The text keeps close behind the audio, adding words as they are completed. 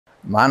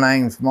My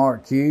name's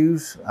Mark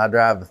Hughes. I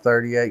drive a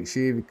 38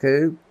 Chevy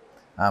Coupe.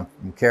 I'm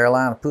from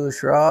Carolina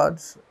Push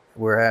Rodz.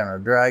 We're having a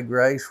drag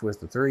race with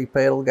the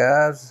 3-pedal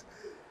guys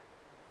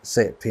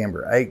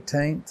September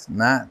 18th,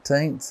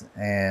 19th,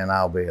 and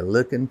I'll be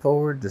looking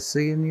forward to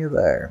seeing you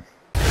there.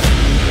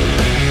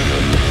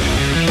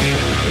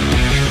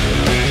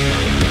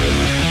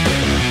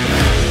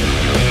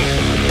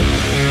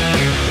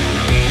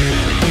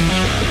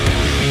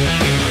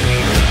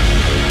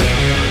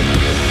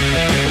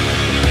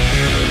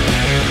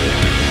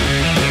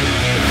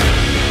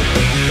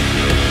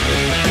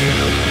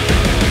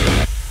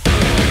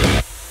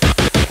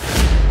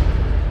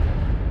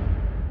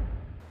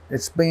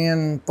 It's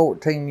been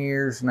 14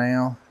 years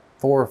now.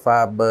 4 or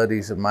 5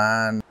 buddies of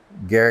mine,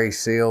 Gary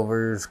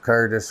Silvers,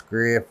 Curtis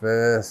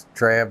Griffith,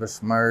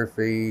 Travis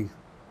Murphy,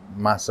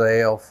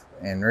 myself,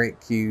 and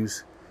Rick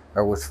Hughes.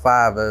 There was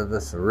 5 of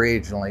us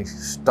originally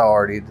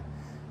started.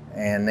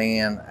 And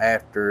then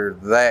after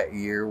that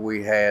year,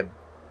 we had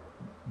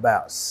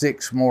about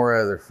 6 more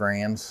other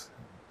friends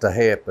to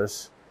help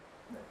us.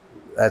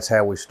 That's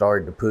how we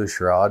started the Push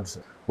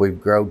Rodz. We've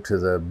grown to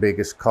the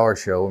biggest car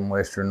show in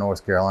Western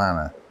North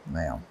Carolina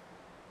now.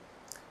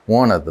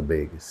 One of the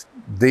biggest.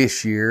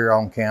 This year,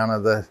 on account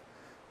of the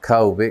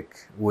COVID,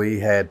 we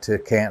had to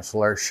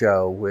cancel our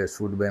show, which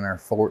would have been our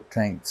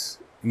 14th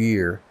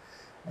year.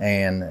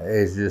 And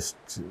it's just,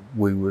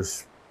 we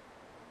was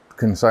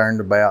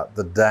concerned about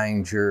the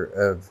danger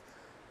of,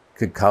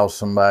 could cause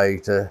somebody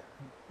to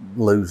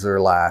lose their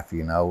life,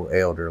 you know,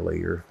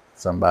 elderly or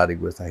somebody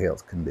with a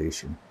health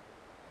condition.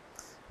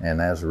 And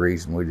that's the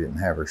reason we didn't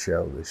have our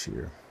show this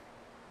year.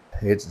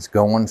 It's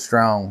going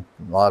strong.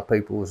 A lot of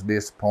people was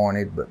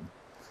disappointed, but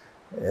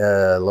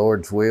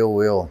Lord's will,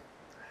 we'll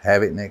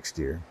have it next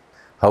year.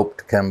 Hope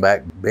to come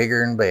back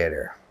bigger and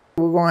better.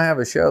 We're going to have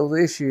a show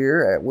this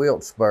year at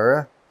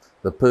Wilksboro,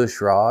 the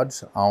Push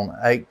Rodz, on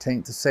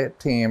 18th of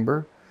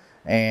September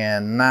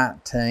and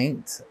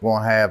 19th. We're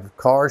going to have a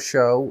car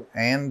show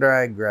and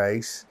drag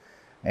race,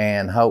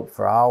 and hope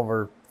for all of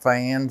our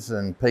fans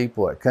and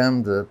people that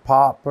come to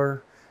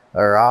Poplar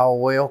are all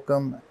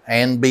welcome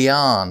and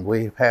beyond.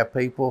 We have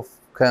people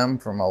come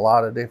from a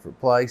lot of different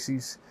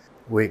places.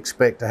 We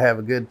expect to have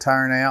a good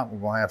turnout. We're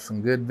going to have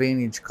some good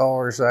vintage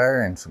cars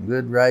there and some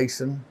good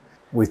racing.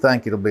 We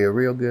think it'll be a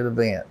real good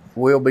event.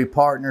 We'll be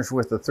partners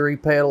with the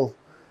 3-pedal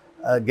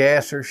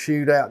gasser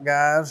shootout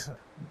guys.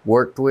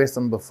 Worked with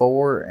them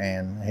before,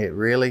 and it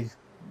really,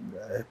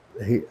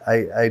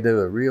 they do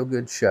a real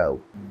good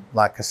show.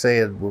 Like I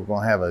said, we're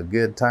going to have a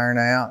good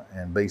turnout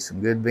and be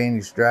some good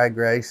vintage drag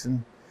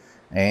racing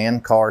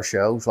and car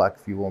shows. Like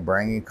if you want to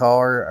bring your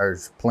car,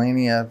 there's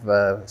plenty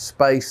of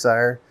space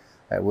there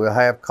that we'll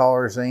have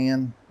cars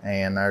in,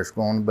 and there's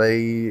going to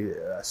be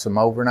some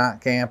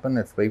overnight camping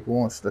if people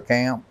wants to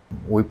camp.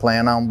 We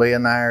plan on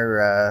being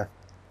there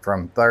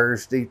from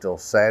Thursday till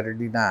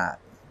Saturday night.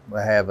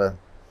 We'll have a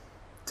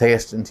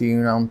test and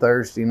tune on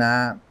Thursday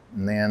night,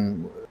 and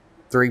then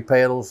 3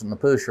 pedals and the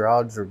Push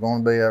Rodz are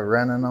going to be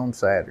running on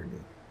Saturday.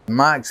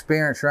 My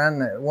experience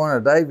running at one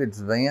of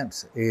David's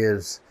events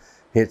is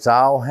it's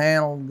all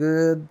handled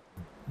good.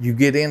 You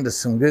get into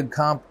some good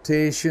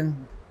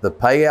competition. The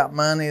payout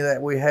money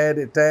that we had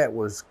at that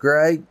was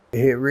great.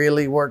 It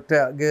really worked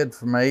out good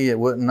for me. It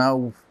wasn't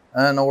no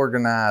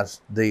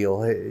unorganized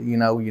deal. You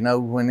know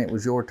when it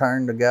was your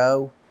turn to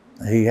go.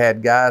 He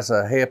had guys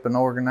helping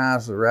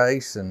organize the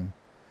race, and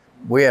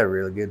we had a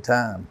really good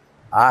time.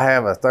 I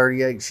have a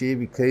 38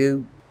 Chevy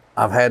Coupe.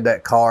 I've had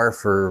that car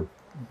for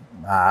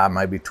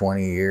maybe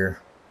 20 years,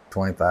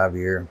 25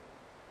 years.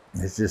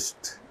 It's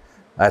just,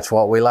 that's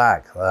what we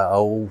like,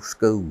 old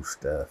school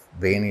stuff,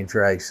 vintage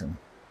racing.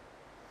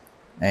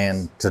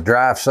 And to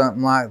drive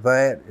something like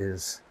that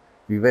is,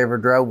 if you've ever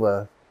drove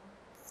a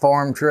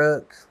farm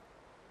truck,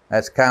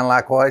 that's kind of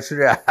like what it's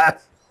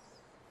drive.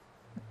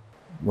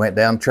 Went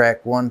down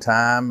track one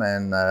time,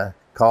 and the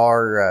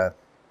car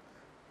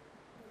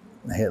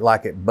hit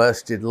like it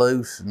busted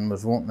loose and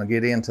was wanting to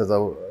get into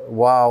the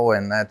wall,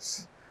 and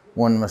that's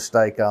one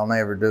mistake I'll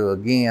never do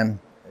again.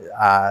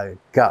 I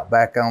got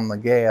back on the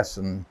gas,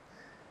 and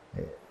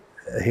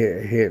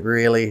it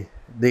really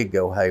did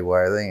go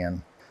haywire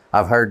then.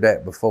 I've heard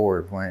that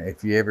before,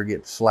 if you ever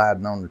get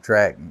sliding on the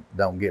track,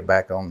 don't get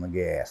back on the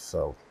gas.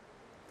 So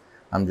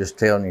I'm just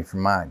telling you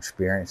from my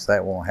experience,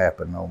 that won't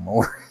happen no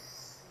more.